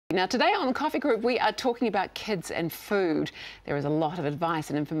Now today on the Coffee Group we are talking about kids and food. There is a lot of advice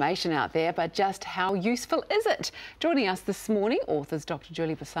and information out there, but just how useful is it? Joining us this morning, authors Dr.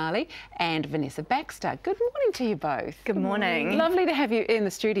 Bhosale and Vanessa Baxter. Good morning to you both. Good morning. Lovely to have you in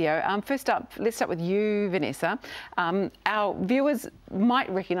the studio. First up, let's start with you, Vanessa. Our viewers might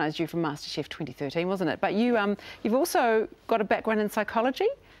recognise you from MasterChef 2013, wasn't it? But you've also got a background in psychology.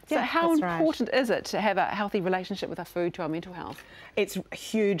 So yeah, how important is it to have a healthy relationship with our food to our mental health? It's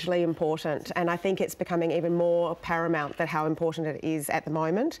hugely important, and I think it's becoming even more paramount that how important it is at the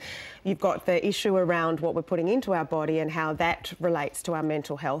moment. You've got the issue around what we're putting into our body and how that relates to our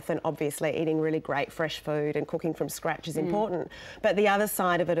mental health, and obviously eating really great fresh food and cooking from scratch is important. But the other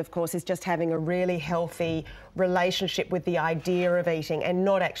side of it, of course, is just having a really healthy relationship with the idea of eating and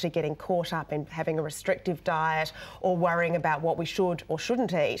not actually getting caught up in having a restrictive diet or worrying about what we should or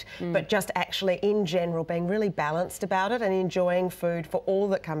shouldn't eat, but just actually in general being really balanced about it and enjoying food for all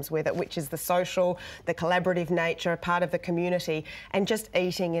that comes with it, which is the social, the collaborative nature, part of the community, and just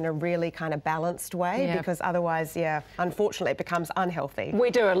eating in a really kind of balanced way, because otherwise, unfortunately it becomes unhealthy.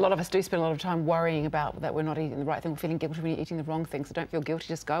 We do, a lot of us do spend a lot of time worrying about that we're not eating the right thing, we're feeling guilty when you're eating the wrong thing, so don't feel guilty,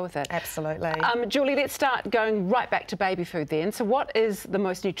 just go with it. Absolutely. Julie, let's start going right back to baby food then. So what is the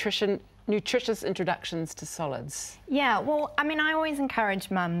most nutritious introductions to solids? Yeah, well, I mean, I always encourage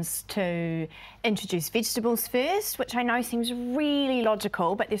mums to introduce vegetables first, which I know seems really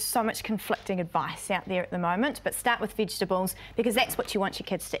logical, but there's so much conflicting advice out there at the moment. But start with vegetables because that's what you want your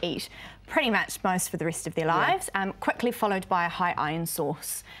kids to eat pretty much most for the rest of their lives, quickly followed by a high iron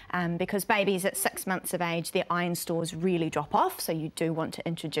source, because babies at 6 months of age, their iron stores really drop off, so you do want to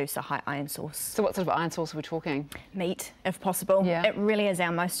introduce a high iron source. So what sort of iron source are we talking? Meat, if possible. Yeah. It really is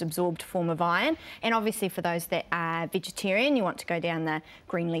our most absorbed form of iron, and obviously for those that are vegetarian, you want to go down the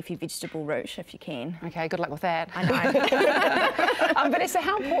green leafy vegetable route if you can. Okay, good luck with that. I know. Vanessa,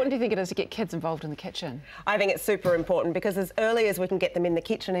 how important do you think it is to get kids involved in the kitchen? I think it's super important because as early as we can get them in the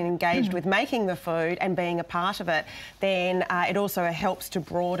kitchen and engaged with making the food and being a part of it, then it also helps to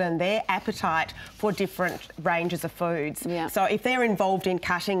broaden their appetite for different ranges of foods. Yeah. So if they're involved in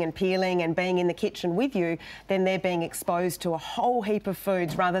cutting and peeling and being in the kitchen with you, then they're being exposed to a whole heap of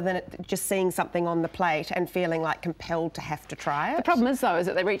foods rather than just seeing something on the plate and feeling like compelled to have to try it. The problem is though is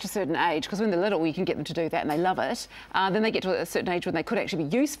that they reach a certain age, because when they're little you can get them to do that and they love it, then they get to a certain age when they could actually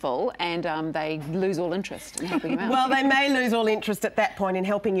be useful and they lose all interest in helping you out. Well, they may lose all interest at that point in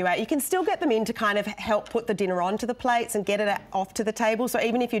helping you out. You can still get them in to kind of help put the dinner onto the plates and get it off to the table. So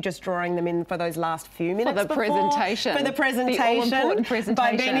even if you're just drawing them in for those last few minutes For the presentation. The all-important presentation.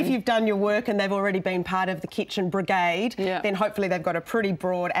 But then if you've done your work and they've already been part of the kitchen brigade, then hopefully they've got a pretty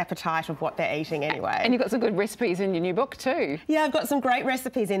broad appetite of what they're eating anyway. And you've got some good recipes in your new book too. Yeah, I've got some great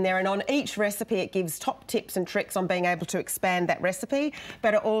recipes in there, and on each recipe it gives top tips and tricks on being able to expand that recipe,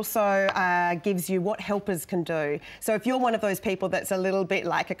 but it also gives you what helpers can do. So if you're one of those people that's a little bit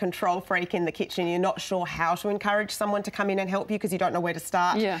like a control freak in the kitchen, you're not sure how to encourage someone to come in and help you because you don't know where to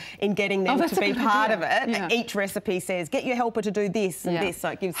start in getting them to be part of it. Each recipe says, get your helper to do this and this, so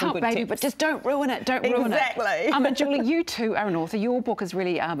it gives some good tips. But just don't ruin it, don't ruin it. Exactly. Julie, you too are an author. Your book is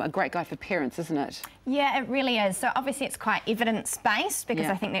really a great guide for parents, isn't it? Yeah, it really is. So obviously it's quite evidence-based because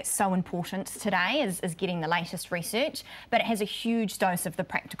I think that's so important today is getting the latest research, but it has a huge dose of the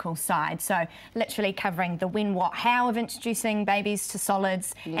practical side. So literally covering the when, what, how of introducing babies to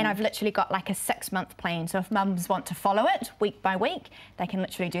solids, and I've literally got like a 6-month plan. So if mums want to follow it week by week, they can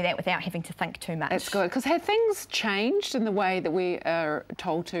literally do that without having to think too much. That's good, because have things changed in the way that we are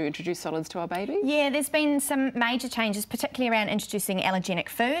told to introduce solids to our babies? Yeah, there's been some major changes, particularly around introducing allergenic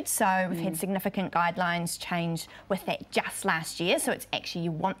foods. So we've had significant guidelines change with that just last year. So it's actually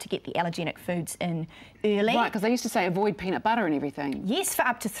you want to get the allergenic foods in early. Right, because they used to say avoid peanut butter and everything. Yes, for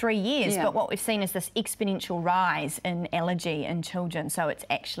up to 3 years, but what we've seen is this exponential rise in allergy in children, so it's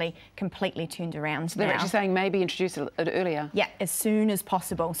actually completely turned around now. They're actually saying maybe introduce it earlier. Yeah, as soon as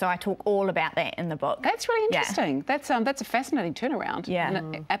possible, so I talk all about that in the book. That's really interesting. That's a fascinating turnaround. Yeah.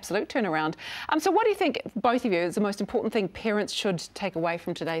 An absolute turnaround. So what do you think, both of you, is the most important thing parents should take away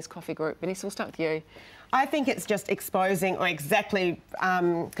from today's coffee group? Vanessa, we'll start with you. I think it's just exposing, or exactly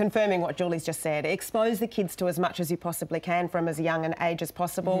confirming what Julie's just said. Expose the kids to as much as you possibly can from as young an age as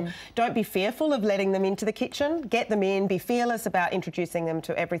possible. Don't be fearful of letting them into the kitchen. Get them in, be fearless about introducing them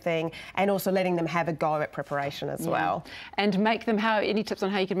to everything, and also letting them have a go at preparation as well. And make them, any tips on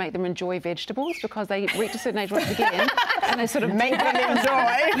how you can make them enjoy vegetables, because they reach a certain age once again and they sort of make them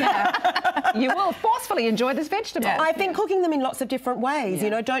enjoy. You will forcefully enjoy this vegetable. Yeah. I think cooking them in lots of different ways, you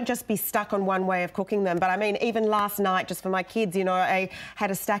know, don't just be stuck on one way of cooking them. But I mean, even last night, just for my kids, you know, I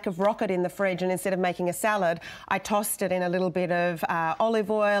had a stack of rocket in the fridge, and instead of making a salad, I tossed it in a little bit of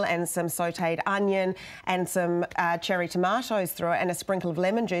olive oil and some sautéed onion and some cherry tomatoes through it and a sprinkle of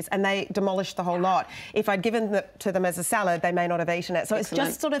lemon juice, and they demolished the whole lot. If I'd given it to them as a salad, they may not have eaten it. So Excellent.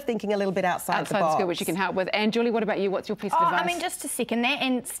 It's just sort of thinking a little bit outside the box. School, which you can help with. And Julie, what about you? What's your piece of advice? I mean, just to second that,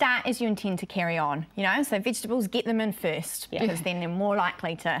 and start as you intend to carry on, you know, so vegetables, get them in first, because then they're more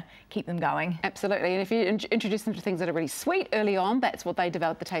likely to keep them going. Absolutely, and if you introduce them to things that are really sweet early on, that's what they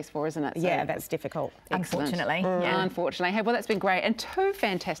develop the taste for, isn't it? So, yeah, that's difficult. Unfortunately. Yeah. Unfortunately. Hey, well, that's been great. And 2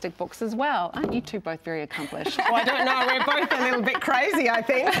 fantastic books as well. Aren't you two both very accomplished? Oh, I don't know, we're both a little bit crazy, I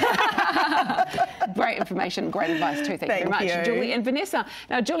think. Great information, great advice too. Thank you very much, Julie and Vanessa.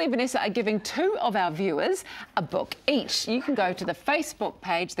 Now, Julie and Vanessa are giving 2 of our viewers a book each. You can go to the Facebook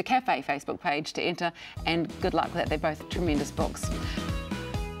page, the Cafe Facebook page, to enter, and good luck with that. They're both tremendous books.